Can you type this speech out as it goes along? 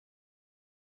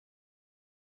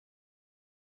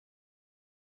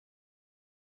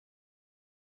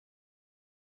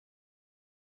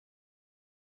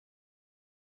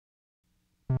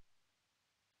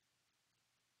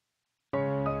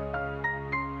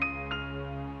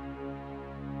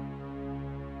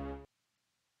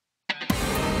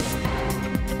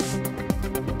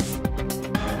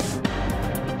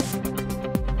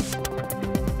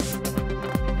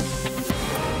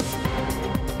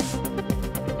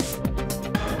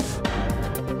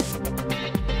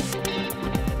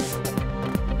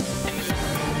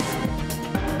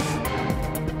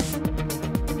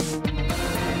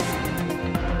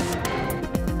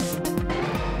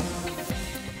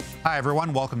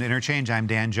everyone. Welcome to Interchange. I'm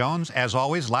Dan Jones. As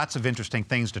always, lots of interesting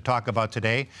things to talk about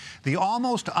today. The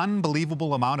almost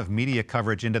unbelievable amount of media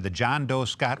coverage into the John Doe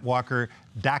Scott Walker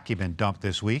document dump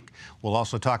this week. We'll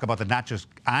also talk about the not just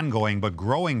ongoing but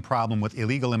growing problem with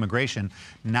illegal immigration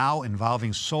now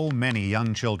involving so many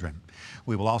young children.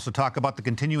 We will also talk about the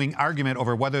continuing argument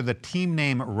over whether the team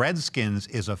name Redskins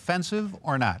is offensive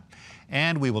or not.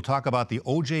 And we will talk about the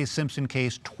O.J. Simpson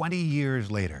case 20 years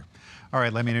later. All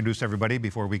right, let me introduce everybody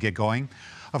before we get going.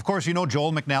 Of course, you know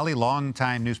Joel McNally,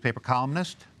 longtime newspaper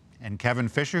columnist, and Kevin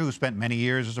Fischer, who spent many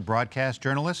years as a broadcast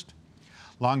journalist.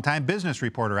 Longtime business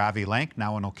reporter Avi Lank,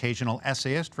 now an occasional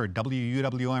essayist for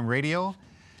WUWM Radio.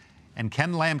 And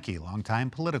Ken Lamke, longtime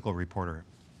political reporter.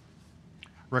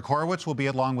 Rick Horowitz will be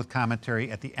along with commentary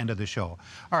at the end of the show.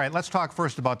 All right, let's talk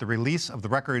first about the release of the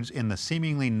records in the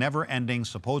seemingly never-ending,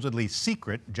 supposedly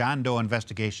secret John Doe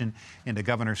investigation into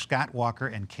Governor Scott Walker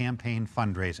and campaign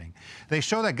fundraising. They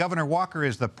show that Governor Walker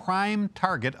is the prime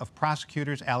target of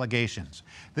prosecutors' allegations.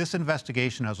 This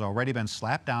investigation has already been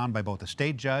slapped down by both a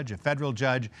state judge, a federal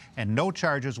judge, and no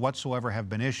charges whatsoever have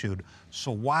been issued.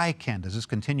 So why, Ken, does this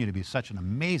continue to be such an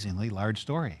amazingly large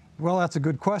story? Well, that's a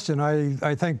good question.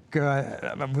 I think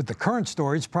with the current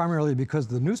story, it's primarily because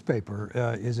the newspaper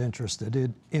is interested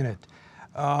in it.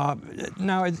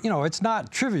 Now, it's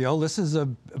not trivial. This is a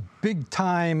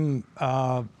big-time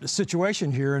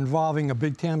situation here involving a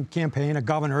big-time campaign, a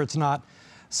governor. It's not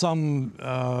some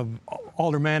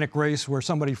aldermanic race where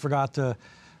somebody forgot to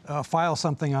file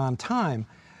something on time.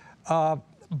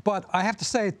 But I have to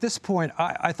say, at this point,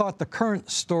 I thought the current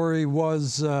story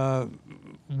was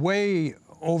way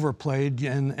overplayed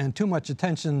and too much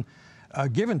attention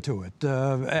given to it.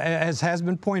 As has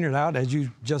been pointed out, as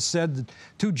you just said,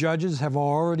 two judges have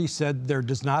already said there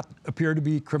does not appear to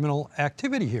be criminal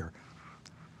activity here.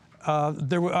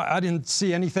 I didn't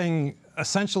see anything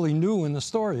essentially new in the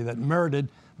story that merited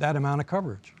that amount of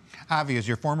coverage. Avi, is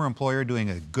your former employer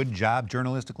doing a good job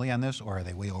journalistically on this, or are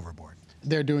they way overboard?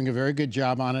 They're doing a very good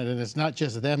job on it, and it's not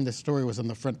just them. This story was on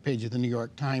the front page of the New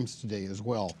York Times today as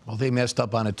well. Well, they messed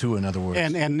up on it, too, in other words.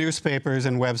 And newspapers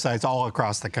and websites all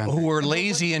across the country. Who were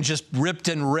lazy and just ripped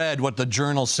and read what the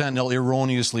Journal Sentinel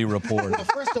erroneously reported. Well,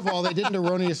 first of all, they didn't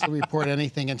erroneously report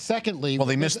anything, and secondly... Well,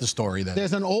 they missed the story then.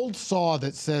 There's an old saw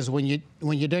that says when you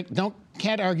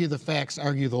can't argue the facts,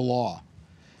 argue the law.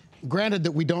 Granted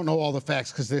that we don't know all the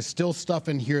facts because there's still stuff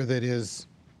in here that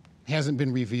hasn't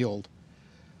been revealed.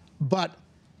 But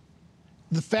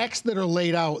the facts that are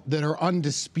laid out that are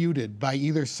undisputed by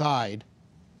either side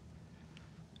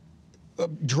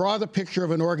draw the picture of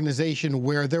an organization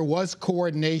where there was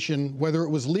coordination, whether it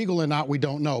was legal or not, we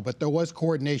don't know, but there was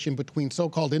coordination between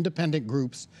so-called independent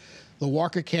groups, the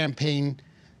Walker campaign,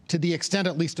 to the extent,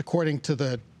 at least according to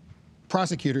the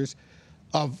prosecutors,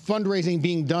 of fundraising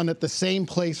being done at the same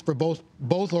place for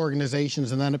both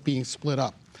organizations and then it being split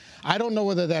up. I don't know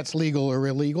whether that's legal or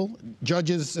illegal.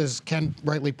 Judges, as Ken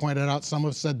rightly pointed out, some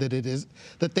have said that it is,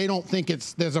 that they don't think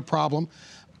there's a problem.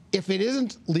 If it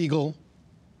isn't legal,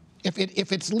 if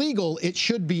it's legal, it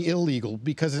should be illegal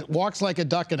because it walks like a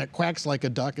duck and it quacks like a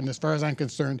duck, and as far as I'm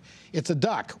concerned, it's a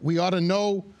duck. We ought to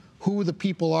know who the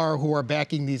people are who are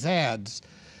backing these ads.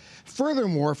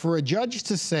 Furthermore, for a judge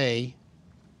to say,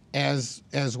 as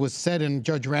was said in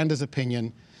Judge Randa's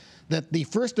opinion, that the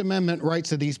First Amendment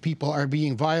rights of these people are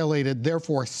being violated,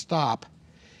 therefore stop,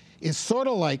 is sort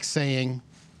of like saying,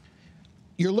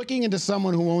 you're looking into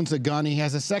someone who owns a gun, he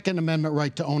has a Second Amendment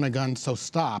right to own a gun, so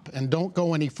stop, and don't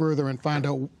go any further and find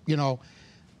out,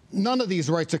 none of these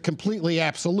rights are completely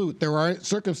absolute. There are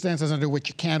circumstances under which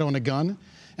you can't own a gun,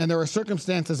 and there are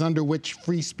circumstances under which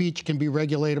free speech can be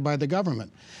regulated by the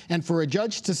government. And for a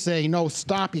judge to say, no,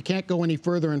 stop, you can't go any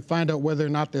further and find out whether or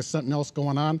not there's something else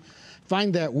going on,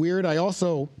 find that weird. I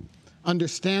also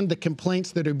understand the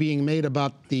complaints that are being made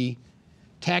about the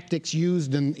tactics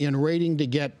used in raiding to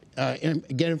get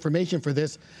information for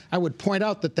this. I would point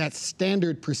out that that's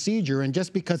standard procedure, and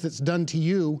just because it's done to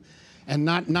you and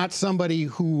not somebody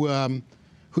who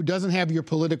doesn't have your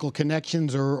political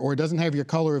connections or doesn't have your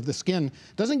color of the skin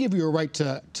doesn't give you a right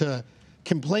to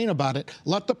complain about it.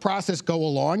 Let the process go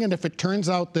along, and if it turns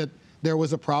out that there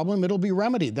was a problem, it'll be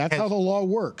remedied. That's how the law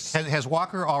works. Has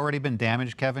Walker already been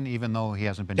damaged, Kevin, even though he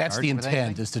hasn't been charged with anything? That's the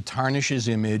intent, is to tarnish his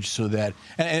image so that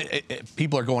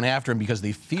people are going after him because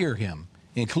they fear him,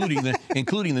 including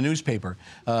the newspaper,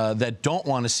 that don't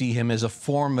want to see him as a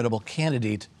formidable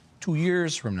candidate 2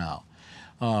 years from now.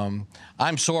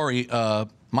 I'm sorry,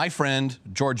 my friend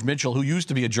George Mitchell, who used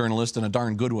to be a journalist and a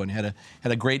darn good one, had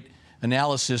a great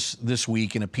analysis this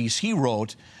week in a piece he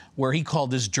wrote where he called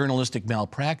this journalistic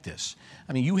malpractice.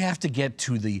 I mean, you have to get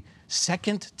to the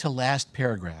second to last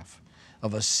paragraph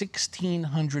of a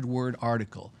 1,600-word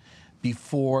article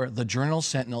before the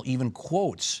Journal-Sentinel even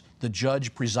quotes the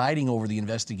judge presiding over the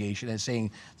investigation as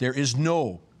saying there is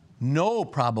no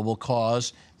probable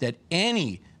cause that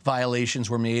any violations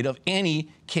were made of any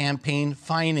campaign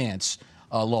finance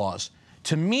laws.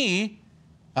 To me,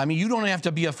 I mean, you don't have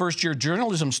to be a first-year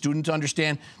journalism student to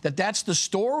understand that that's the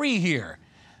story here.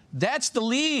 That's the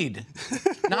lead,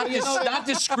 not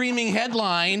this screaming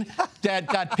headline that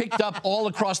got picked up all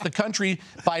across the country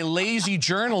by lazy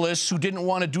journalists who didn't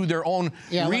want to do their own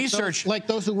research. Like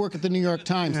those who work at the New York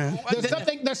Times. There's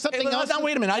something else. Now,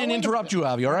 wait a minute. I didn't interrupt you,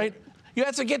 Avi, all right? You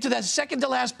have to get to that second to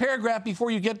last paragraph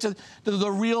before you get to the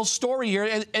real story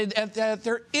here. And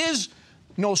there is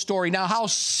no story. Now, how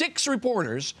 6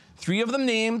 reporters, 3 of them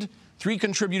named, 3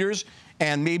 contributors,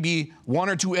 and maybe 1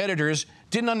 or 2 editors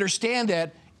didn't understand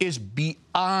that is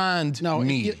beyond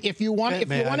me. If you want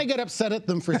to get upset at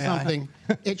them for something,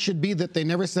 it should be that they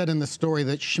never said in the story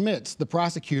that Schmitz, the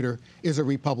prosecutor, is a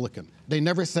Republican. They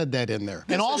never said that in there.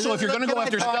 And also, if you're going to go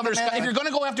after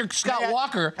Scott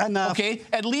Walker, okay,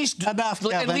 at least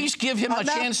give him a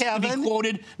chance to be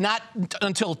quoted, not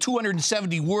until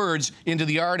 270 words into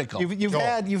the article. You've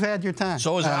had your time.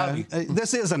 So is Avi.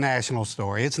 This is a national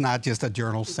story. It's not just a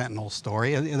Journal-Sentinel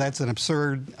story. That's an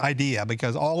absurd idea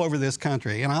because all over this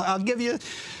country, and I'll give you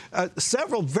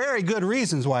several very good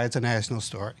reasons why it's a national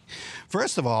story.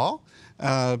 First of all,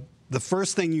 the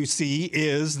first thing you see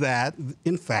is that,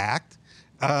 in fact,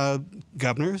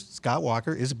 Governor Scott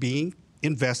Walker is being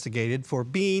investigated for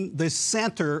being the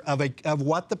center of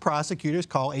what the prosecutors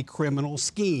call a criminal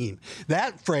scheme.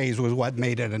 That phrase was what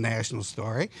made it a national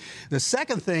story. The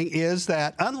second thing is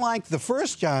that unlike the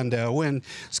first John Doe, when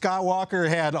Scott Walker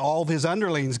had all of his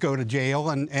underlings go to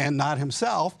jail and not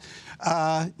himself,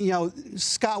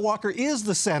 Scott Walker is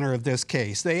the center of this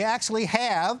case. They actually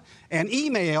have an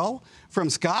email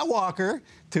from Scott Walker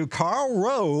to Karl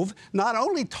Rove, not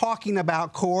only talking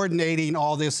about coordinating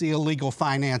all this illegal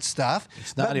finance stuff,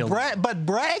 but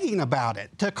bragging about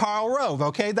it to Karl Rove,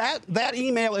 okay? That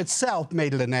email itself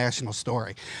made it a national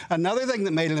story. Another thing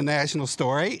that made it a national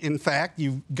story, in fact,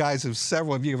 you guys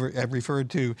several of you have referred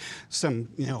to some,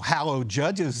 hallowed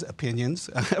judges' opinions.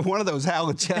 One of those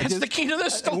hallowed judges. That's the key to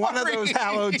this story. One of those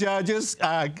hallowed judges,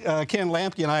 Ken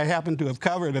Lamke, and I happened to have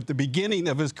covered at the beginning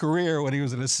of his career when he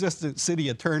was an assistant city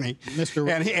attorney.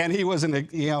 And he was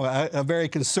a very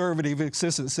conservative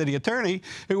assistant city attorney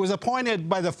who was appointed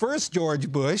by the first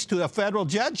George Bush to a federal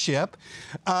judgeship,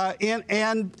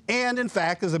 and in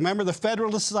fact, as a member of the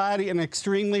Federalist Society, an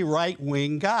extremely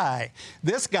right-wing guy.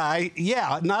 This guy,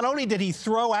 not only did he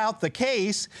throw out the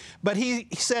case, but he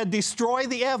said destroy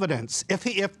the evidence.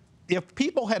 If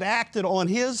people had acted on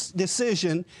his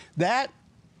decision, that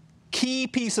key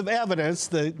piece of evidence,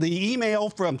 the email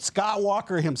from Scott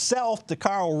Walker himself to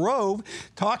Karl Rove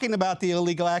talking about the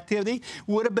illegal activity,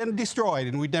 would have been destroyed,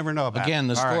 and we'd never know about it. Again,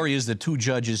 the story is that 2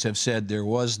 judges have said there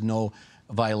was no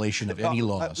violation of any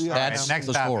laws. That's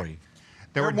the story.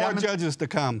 There were more judges to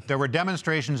come. There were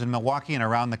demonstrations in Milwaukee and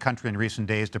around the country in recent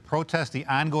days to protest the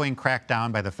ongoing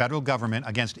crackdown by the federal government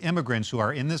against immigrants who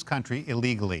are in this country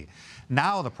illegally.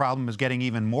 Now the problem is getting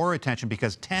even more attention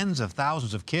because tens of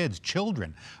thousands of kids,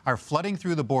 children, are flooding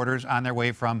through the borders on their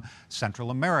way from Central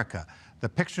America. The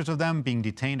pictures of them being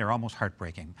detained are almost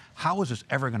heartbreaking. How is this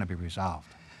ever going to be resolved?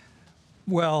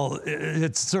 Well,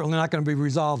 it's certainly not going to be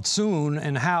resolved soon,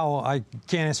 and how, I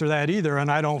can't answer that either,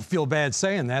 and I don't feel bad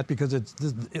saying that because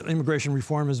immigration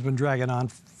reform has been dragging on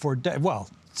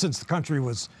since the country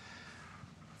was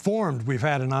formed. We've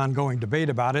had an ongoing debate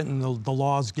about it, and the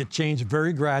laws get changed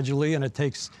very gradually, and it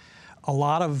takes a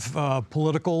lot of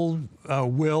political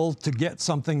will to get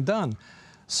something done.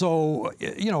 So,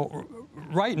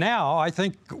 right now, I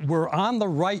think we're on the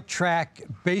right track,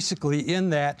 basically, in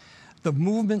that the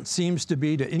movement seems to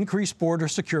be to increase border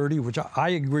security, which I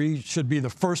agree should be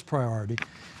the first priority.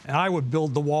 And I would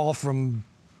build the wall from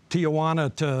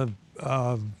Tijuana to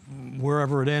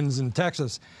wherever it ends in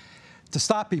Texas to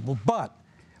stop people. But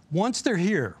once they're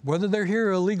here, whether they're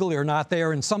here illegally or not, they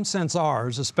are in some sense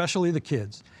ours, especially the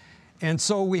kids. And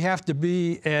so we have to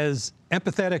be as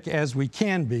empathetic as we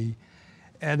can be.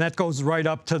 And that goes right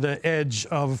up to the edge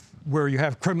of where you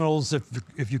have criminals.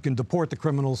 If you can deport the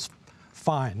criminals,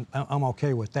 fine, I'm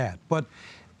okay with that. But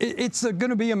it's going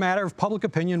to be a matter of public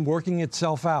opinion working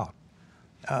itself out.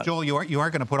 Joel, you aren't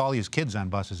going to put all these kids on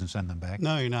buses and send them back.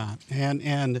 No, you're not.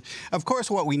 And of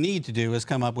course, what we need to do is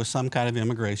come up with some kind of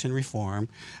immigration reform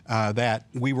that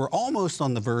we were almost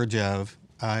on the verge of.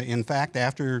 In fact,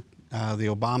 after the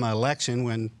Obama election,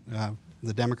 when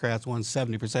the Democrats won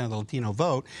 70% of the Latino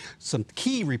vote, some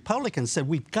key Republicans said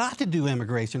we've got to do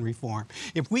immigration reform.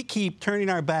 If we keep turning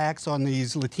our backs on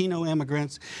these Latino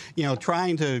immigrants,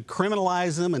 trying to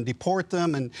criminalize them and deport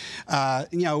them, and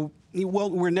well,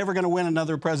 we're never going to win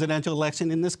another presidential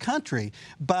election in this country.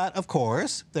 But of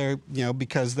course, they're,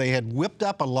 because they had whipped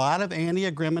up a lot of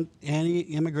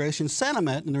anti-immigration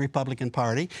sentiment in the Republican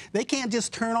Party, they can't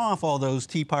just turn off all those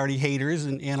Tea Party haters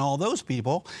and all those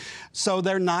people. So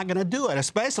they're not going to do it,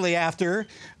 especially after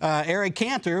Eric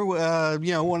Cantor,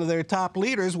 one of their top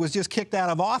leaders, was just kicked out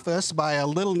of office by a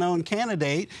little-known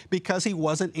candidate because he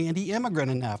wasn't anti-immigrant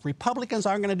enough. Republicans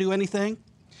aren't going to do anything.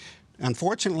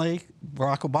 Unfortunately,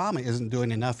 Barack Obama isn't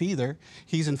doing enough either.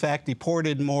 He's, in fact,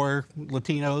 deported more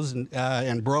Latinos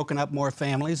and broken up more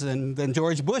families than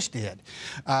George Bush did.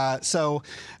 So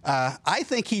I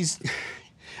think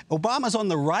Obama's on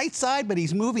the right side, but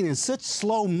he's moving in such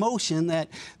slow motion that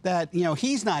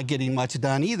he's not getting much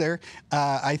done either.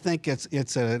 I think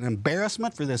it's an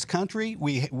embarrassment for this country.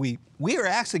 We are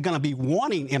actually going to be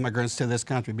wanting immigrants to this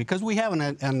country because we have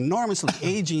an enormously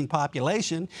aging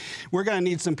population. We're going to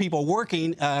need some people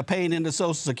working, paying into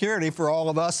Social Security for all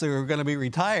of us who are going to be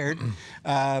retired.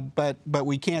 But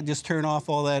we can't just turn off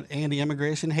all that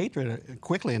anti-immigration hatred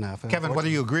quickly enough. Kevin, whether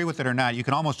you agree with it or not, you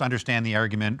can almost understand the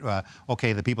argument,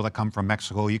 okay, the people that come from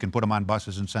Mexico, you can put them on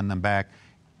buses and send them back.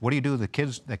 What do you do with the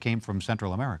kids that came from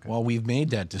Central America? Well, we've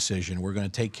made that decision. We're going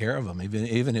to take care of them,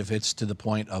 even if it's to the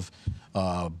point of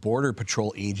Border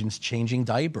Patrol agents changing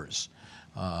diapers.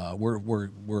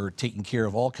 We're taking care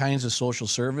of all kinds of social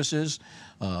services,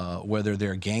 whether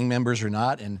they're gang members or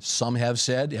not. And some have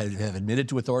said, have admitted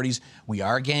to authorities, we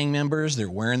are gang members. They're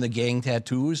wearing the gang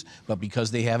tattoos, but because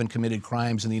they haven't committed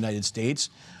crimes in the United States,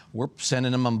 we're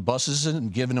sending them on buses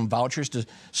and giving them vouchers to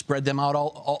spread them out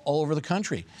all over the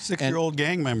country. 6-year-old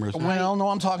gang members. Right? Well, no,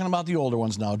 I'm talking about the older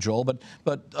ones now, Joel.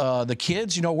 But the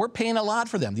kids, we're paying a lot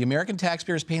for them. The American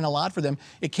taxpayer is paying a lot for them.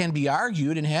 It can be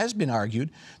argued, and has been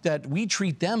argued, that we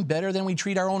treat them better than we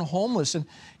treat our own homeless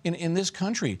in this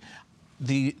country.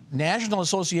 The National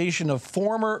Association of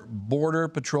Former Border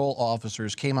Patrol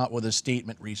Officers came out with a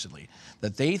statement recently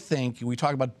that they think, we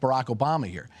talk about Barack Obama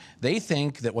here, they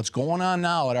think that what's going on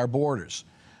now at our borders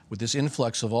with this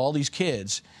influx of all these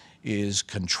kids is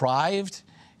contrived,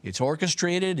 it's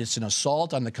orchestrated, it's an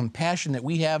assault on the compassion that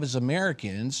we have as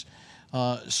Americans,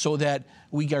 so that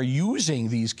we are using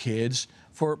these kids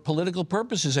for political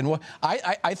purposes. And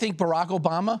I think Barack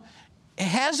Obama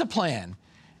has a plan.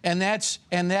 And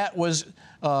that was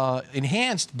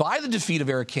enhanced by the defeat of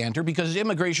Eric Cantor, because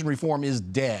immigration reform is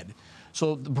dead.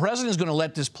 So the president is going to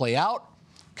let this play out.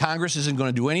 Congress isn't going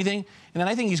to do anything. And then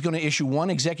I think he's going to issue one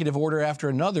executive order after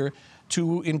another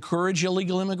to encourage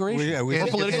illegal immigration for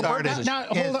political purposes. Now,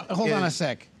 hold on a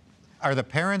sec. Are the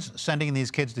parents sending these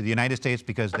kids to the United States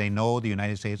because they know the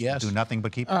United States will do nothing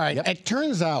but keep them? All right. Yep. It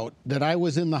turns out that I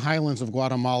was in the highlands of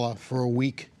Guatemala for a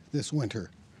week this winter.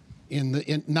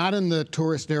 Not in the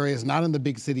tourist areas, not in the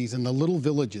big cities, in the little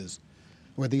villages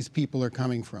where these people are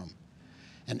coming from.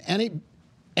 And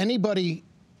anybody,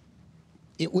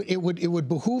 it would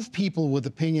behoove people with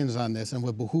opinions on this, and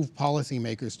would behoove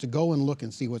policymakers to go and look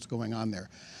and see what's going on there.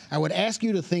 I would ask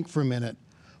you to think for a minute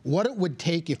what it would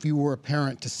take if you were a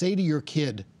parent to say to your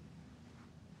kid,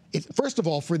 first of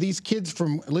all, for these kids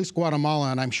from at least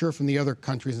Guatemala, and I'm sure from the other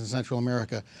countries in Central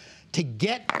America, to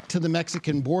get to the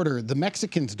Mexican border, the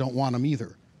Mexicans don't want them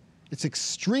either. It's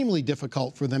extremely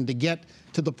difficult for them to get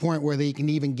to the point where they can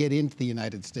even get into the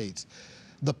United States.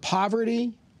 The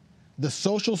poverty, the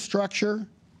social structure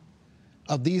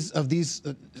of these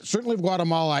certainly of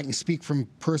Guatemala, I can speak from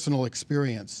personal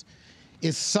experience,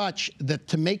 is such that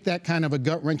to make that kind of a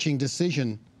gut-wrenching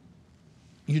decision,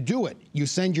 you do it. You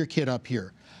send your kid up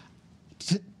here.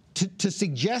 To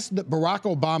suggest that Barack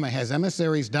Obama has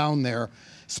emissaries down there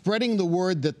spreading the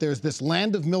word that there's this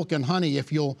land of milk and honey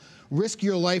if you'll risk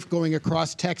your life going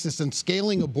across Texas and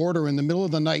scaling a border in the middle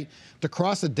of the night to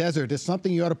cross a desert is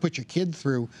something you ought to put your kid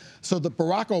through so that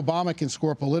Barack Obama can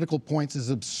score political points is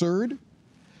absurd.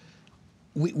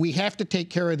 We have to take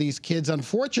care of these kids.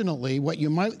 Unfortunately, what you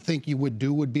might think you would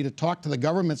do would be to talk to the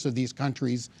governments of these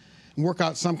countries and work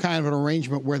out some kind of an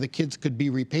arrangement where the kids could be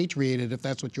repatriated if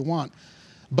that's what you want.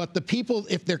 But the people,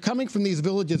 if they're coming from these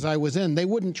villages I was in, they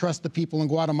wouldn't trust the people in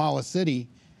Guatemala City.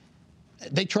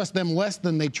 They trust them less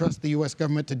than they trust the U.S.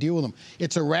 government to deal with them.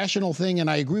 It's a rational thing, and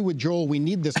I agree with Joel, we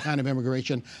need this kind of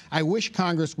immigration. I wish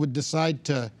Congress would decide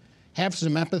to have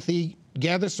some empathy,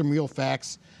 gather some real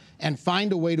facts, and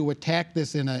find a way to attack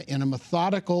this in a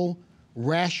methodical,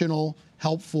 rational,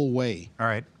 helpful way. All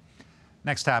right.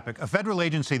 Next topic. A federal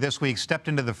agency this week stepped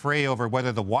into the fray over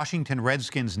whether the Washington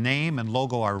Redskins name and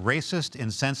logo are racist,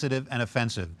 insensitive, and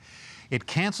offensive. It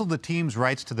canceled the team's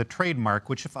rights to the trademark,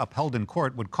 which, if upheld in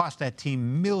court, would cost that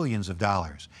team millions of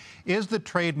dollars. Is the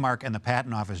trademark and the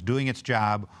patent office doing its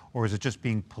job, or is it just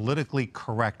being politically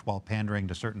correct while pandering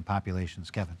to certain populations?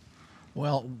 Kevin?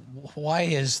 Well, why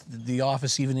is the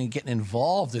office even getting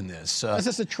involved in this? Because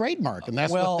it's a trademark, and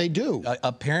that's what they do.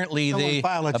 Apparently,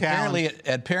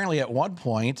 apparently, at one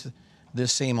point,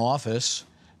 this same office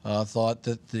thought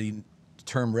that the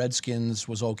term Redskins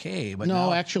was okay, but no,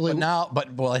 now, actually,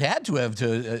 well, it had to have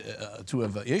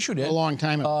issued it a long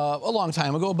time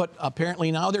ago. But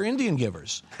apparently now they're Indian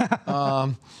givers.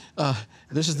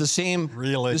 This is the same.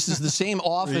 Really? This is the same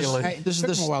office. Really?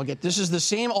 This is the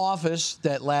same office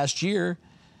that last year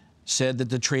said that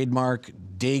the trademark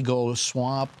Dago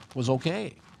Swamp was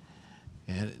okay,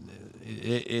 and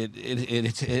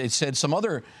it said some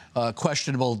other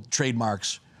questionable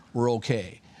trademarks were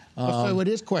okay. So it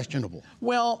is questionable.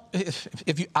 Well,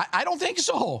 I don't think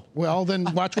so. Well, then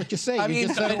watch what you say. You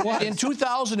just said it was. In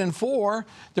 2004,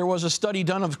 there was a study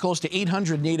done of close to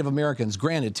 800 Native Americans,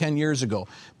 granted 10 years ago,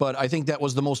 but I think that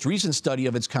was the most recent study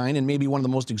of its kind and maybe one of the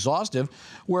most exhaustive,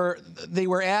 where they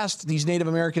were asked, these Native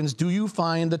Americans, do you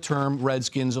find the term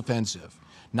Redskins offensive?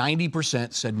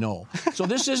 90% said no. So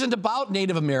this isn't about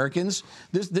Native Americans.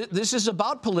 This is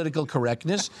about political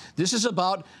correctness. This is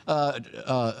about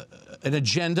an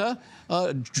agenda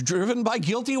driven by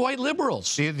guilty white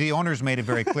liberals. The owner's made it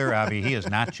very clear, Avi, he is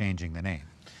not changing the name.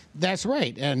 That's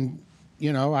right, and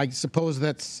you know, I suppose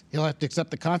he'll have to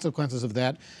accept the consequences of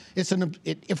that.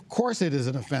 Of course, it is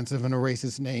an offensive and a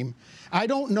racist name. I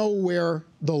don't know where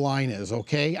the line is.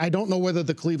 Okay, I don't know whether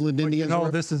the Cleveland Indians. You know,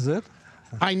 this is it.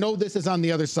 I know this is on the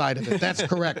other side of it. That's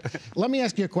correct. Let me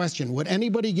ask you a question. Would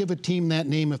anybody give a team that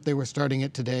name if they were starting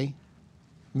it today?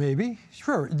 Maybe,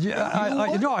 sure. Yeah,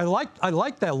 I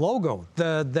like that logo,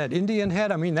 that Indian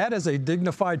head. I mean, that is a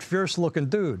dignified, fierce-looking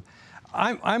dude.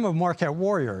 I'm a Marquette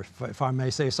Warrior, if I may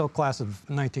say so, class of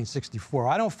 1964.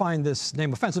 I don't find this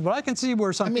name offensive, but I can see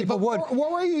where some people would.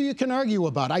 What were you can argue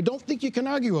about? I don't think you can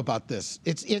argue about this.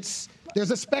 There's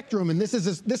a spectrum, and this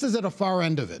is at a far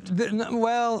end of it.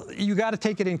 Well, you got to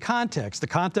take it in context. The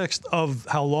context of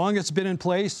how long it's been in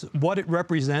place, what it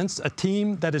represents, a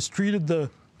team that has treated the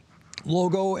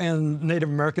logo and Native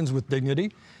Americans with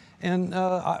dignity. And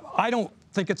I don't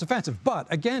think it's offensive.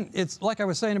 But again, it's like I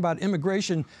was saying about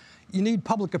immigration, you need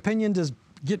public opinion to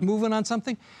get moving on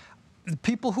something. The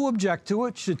people who object to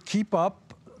it should keep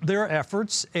up their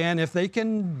efforts, and if they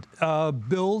can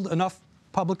build enough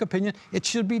public opinion, it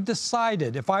should be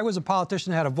decided. If I was a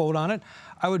politician and had a vote on it,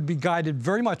 I would be guided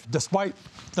very much, despite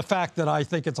the fact that I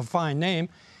think it's a fine name.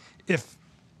 If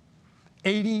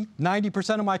 80,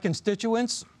 90% of my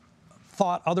constituents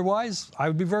thought otherwise, I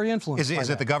would be very influenced by that. Is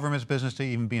it the government's business to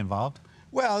even be involved?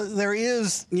 Well, there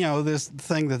is, this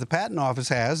thing that the Patent Office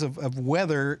has of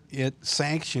whether it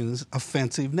sanctions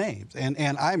offensive names. And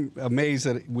I'm amazed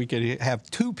that we could have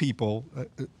two people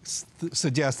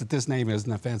suggest that this name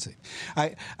isn't offensive.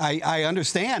 I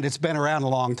understand it's been around a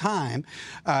long time.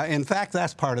 In fact,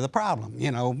 that's part of the problem.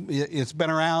 It's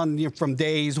been around from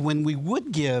days when we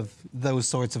would give those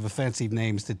sorts of offensive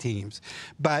names to teams.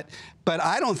 But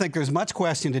I don't think there's much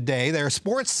question today. There are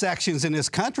sports sections in this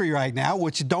country right now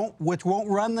which won't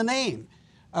run the name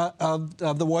of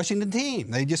the Washington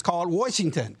team. They just call it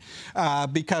Washington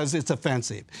because it's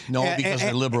offensive. No, because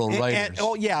they're liberal writers.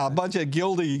 A bunch of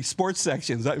guilty sports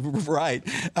sections, right?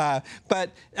 But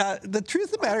the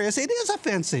truth of the matter is, it is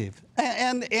offensive.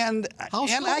 And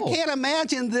I can't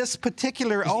imagine this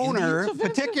particular owner,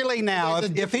 particularly now, the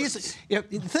thing is,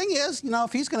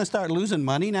 if he's going to start losing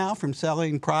money now from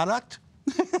selling product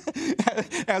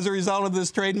as a result of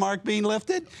this trademark being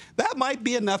lifted, that might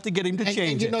be enough to get him to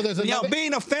change it.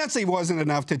 Being offensive wasn't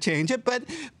enough to change it, but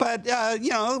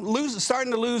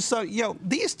starting to lose. So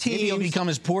these teams, maybe he'll become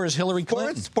as poor as Hillary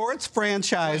Clinton. Sports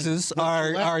franchises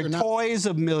are toys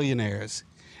of millionaires.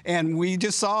 And we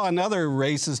just saw another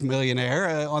racist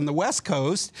millionaire on the West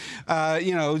Coast,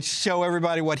 show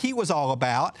everybody what he was all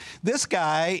about. This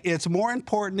guy, it's more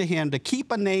important to him to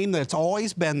keep a name that's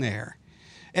always been there.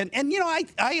 And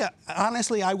I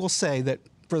honestly, I will say that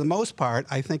for the most part,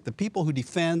 I think the people who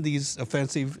defend these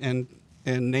offensive and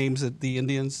names that the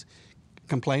Indians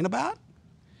complain about,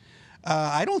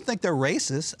 I don't think they're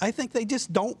racist. I think they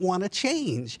just don't want to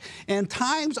change. And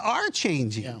times are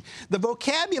changing. Yeah. The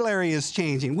vocabulary is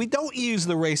changing. We don't use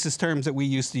the racist terms that we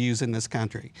used to use in this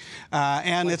country.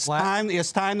 And like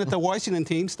it's time that the Washington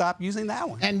team stop using that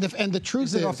one. And the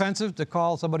truth is it offensive to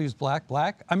call somebody who's black?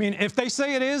 I mean, if they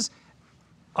say it is,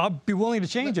 I'll be willing to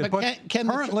change it. But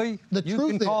currently, you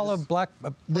can call a black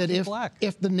person black.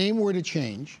 If the name were to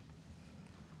change,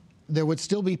 there would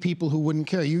still be people who wouldn't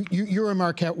care. You're a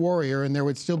Marquette Warrior, and there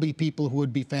would still be people who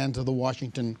would be fans of the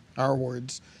Washington R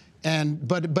words.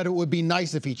 But it would be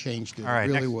nice if he changed it. All right,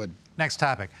 it really would. Next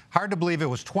topic. Hard to believe it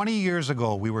was 20 years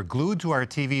ago we were glued to our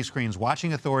TV screens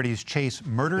watching authorities chase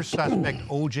murder suspect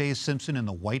O.J. Simpson in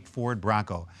the white Ford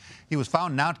Bronco. He was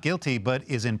found not guilty, but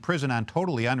is in prison on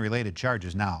totally unrelated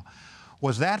charges now.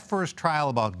 Was that first trial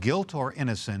about guilt or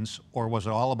innocence, or was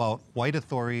it all about white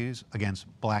authorities against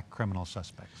black criminal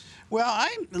suspects? Well,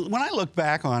 when I look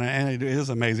back on it, and it is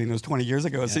amazing, it was 20 years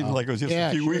ago. It seems like it was just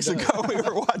a few weeks ago we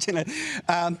were watching it.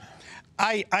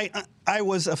 I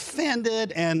was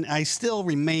offended, and I still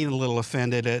remain a little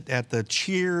offended at the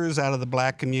cheers out of the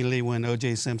black community when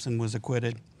O.J. Simpson was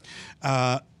acquitted,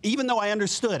 even though I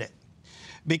understood it.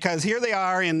 Because here they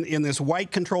are in this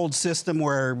white-controlled system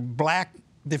where black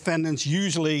defendants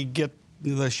usually get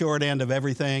the short end of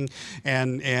everything,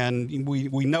 and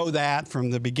we know that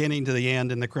from the beginning to the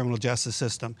end in the criminal justice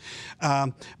system.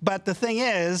 But the thing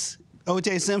is,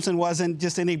 O.J. Simpson wasn't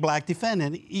just any black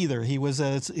defendant either. He was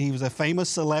a famous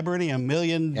celebrity, a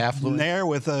millionaire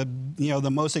with the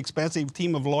most expensive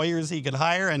team of lawyers he could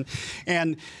hire,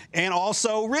 and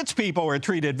also rich people were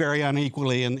treated very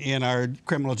unequally in our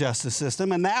criminal justice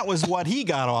system, and that was what he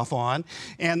got off on.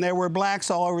 And there were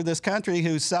blacks all over this country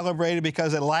who celebrated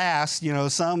because at last,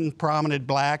 some prominent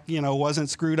black, wasn't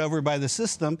screwed over by the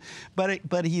system,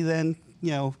 but he then,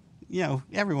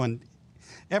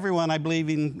 Everyone, I believe,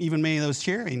 even many of those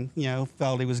cheering,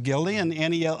 felt he was guilty,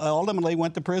 and he ultimately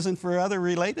went to prison for other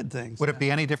related things. Would it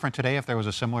be any different today if there was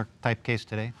a similar type case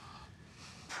today?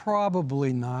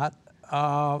 Probably not.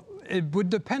 It would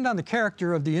depend on the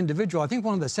character of the individual. I think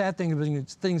one of the sad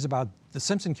things about the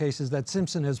Simpson case is that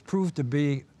Simpson has proved to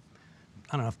be,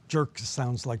 I don't know if jerk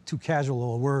sounds like too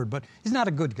casual a word, but he's not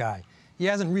a good guy. He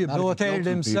hasn't rehabilitated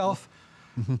himself.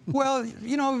 Well,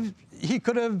 he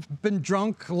could have been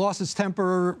drunk, lost his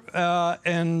temper,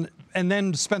 and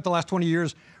then spent the last 20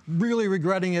 years really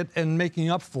regretting it and making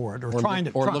up for it, or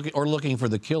looking for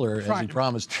the killer as he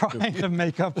promised. Trying to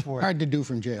make up for it. Hard to do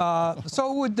from jail.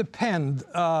 So it would depend,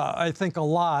 I think, a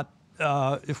lot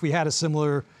if we had a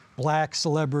similar black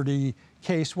celebrity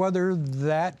case, whether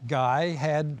that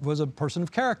guy was a person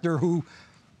of character who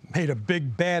made a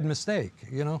big bad mistake.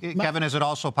 Kevin, is it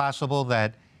also possible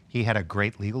that he had a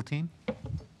great legal team?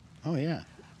 Oh, yeah.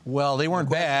 Well, they weren't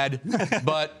bad,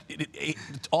 but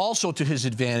also to his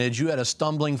advantage, you had a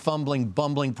stumbling, fumbling,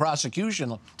 bumbling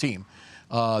prosecution team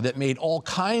that made all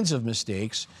kinds of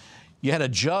mistakes. You had a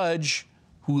judge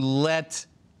who let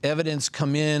evidence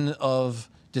come in of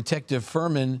Detective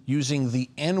Furman using the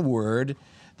N-word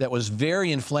that was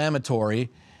very inflammatory,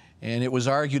 and it was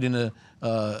argued in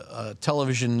a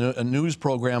television news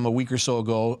program a week or so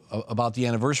ago about the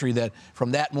anniversary that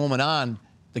from that moment on,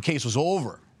 the case was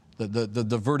over.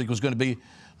 The verdict was going to be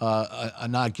a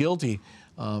not guilty.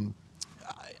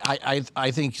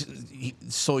 I think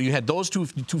so. You had those two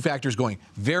factors going.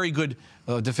 Very good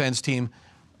defense team,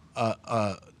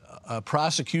 a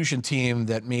prosecution team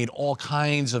that made all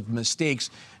kinds of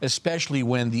mistakes, especially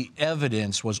when the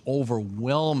evidence was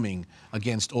overwhelming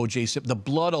against O.J. Simpson. The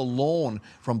blood alone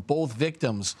from both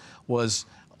victims was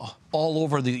all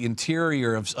over the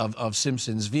interior of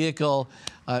Simpson's vehicle.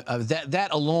 That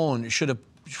alone should have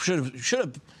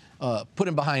put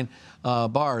him behind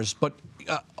bars. But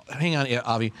hang on,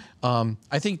 Avi.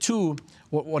 I think too,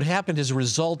 what happened as a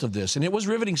result of this, and it was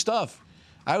riveting stuff.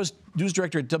 I was news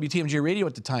director at WTMJ Radio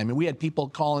at the time, and we had people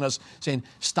calling us saying,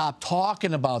 "Stop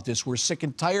talking about this. We're sick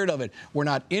and tired of it. We're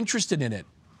not interested in it."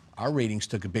 Our ratings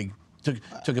took a big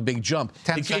jump.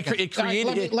 It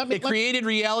created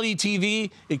reality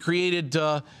TV. It created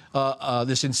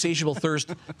this insatiable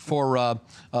thirst for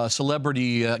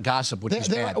celebrity gossip, which is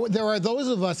bad. There are those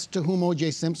of us to whom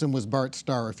O.J. Simpson was Bart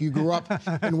Starr. If you grew up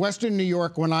in Western New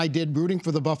York when I did rooting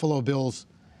for the Buffalo Bills,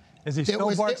 is he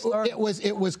still Bart Starr? It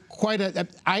was quite a.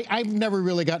 I've never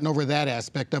really gotten over that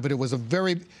aspect of it.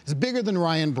 It's bigger than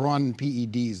Ryan Braun and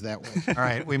PEDs that way. All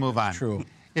right, we move on. True.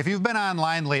 If you've been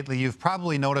online lately, you've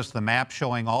probably noticed the map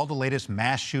showing all the latest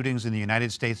mass shootings in the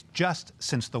United States just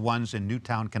since the ones in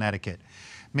Newtown, Connecticut.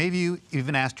 Maybe you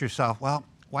even asked yourself, well,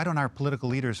 why don't our political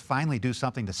leaders finally do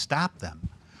something to stop them?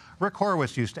 Rick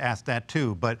Horowitz used to ask that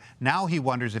too, but now he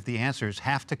wonders if the answers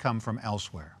have to come from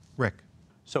elsewhere. Rick.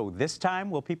 So this time,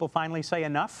 will people finally say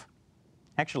enough?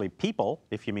 Actually, people,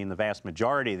 if you mean the vast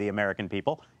majority of the American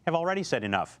people, have already said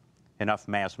enough. Enough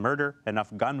mass murder,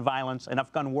 enough gun violence,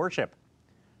 enough gun worship.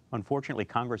 Unfortunately,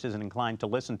 Congress isn't inclined to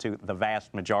listen to the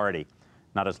vast majority.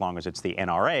 Not as long as it's the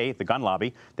NRA, the gun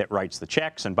lobby, that writes the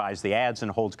checks and buys the ads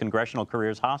and holds congressional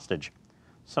careers hostage.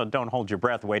 So don't hold your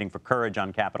breath waiting for courage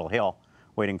on Capitol Hill,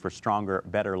 waiting for stronger,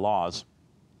 better laws.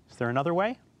 Is there another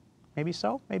way? Maybe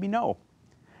so, maybe no.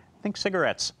 Think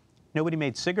cigarettes. Nobody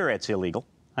made cigarettes illegal.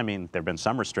 I mean, there have been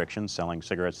some restrictions, selling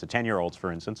cigarettes to 10-year-olds,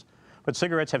 for instance. But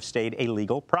cigarettes have stayed a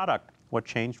legal product. What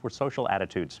changed were social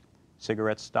attitudes.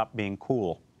 Cigarettes stopped being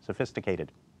cool,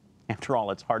 sophisticated. After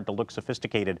all, it's hard to look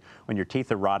sophisticated when your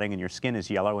teeth are rotting and your skin is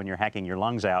yellow and you're hacking your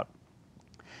lungs out.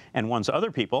 And once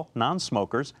other people,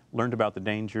 non-smokers, learned about the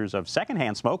dangers of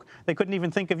secondhand smoke, they couldn't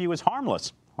even think of you as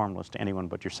harmless. Harmless to anyone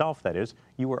but yourself, that is.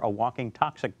 You were a walking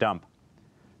toxic dump.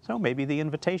 So maybe the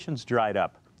invitations dried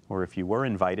up. Or if you were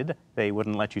invited, they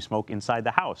wouldn't let you smoke inside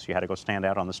the house. You had to go stand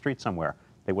out on the street somewhere.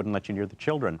 They wouldn't let you near the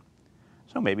children.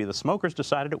 So maybe the smokers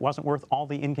decided it wasn't worth all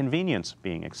the inconvenience,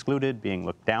 being excluded, being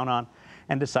looked down on,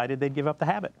 and decided they'd give up the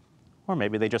habit. Or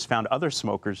maybe they just found other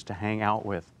smokers to hang out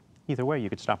with. Either way, you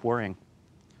could stop worrying.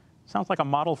 Sounds like a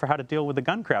model for how to deal with the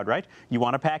gun crowd, right? You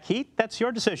want to pack heat? That's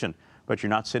your decision. But you're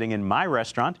not sitting in my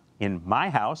restaurant, in my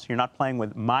house. You're not playing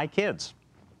with my kids.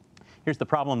 Here's the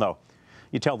problem, though.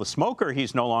 You tell the smoker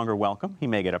he's no longer welcome. He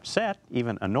may get upset,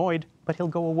 even annoyed, but he'll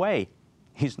go away.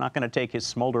 He's not going to take his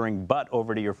smoldering butt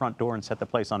over to your front door and set the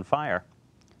place on fire.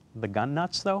 The gun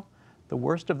nuts, though? The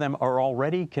worst of them are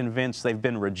already convinced they've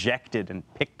been rejected and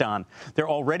picked on. They're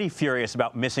already furious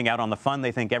about missing out on the fun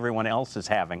they think everyone else is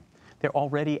having. They're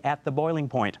already at the boiling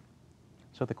point.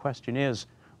 So the question is,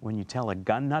 when you tell a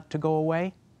gun nut to go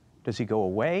away, does he go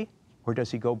away or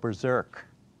does he go berserk?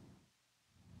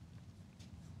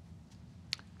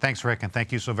 Thanks, Rick, and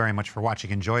thank you so very much for watching.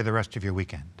 Enjoy the rest of your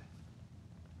weekend.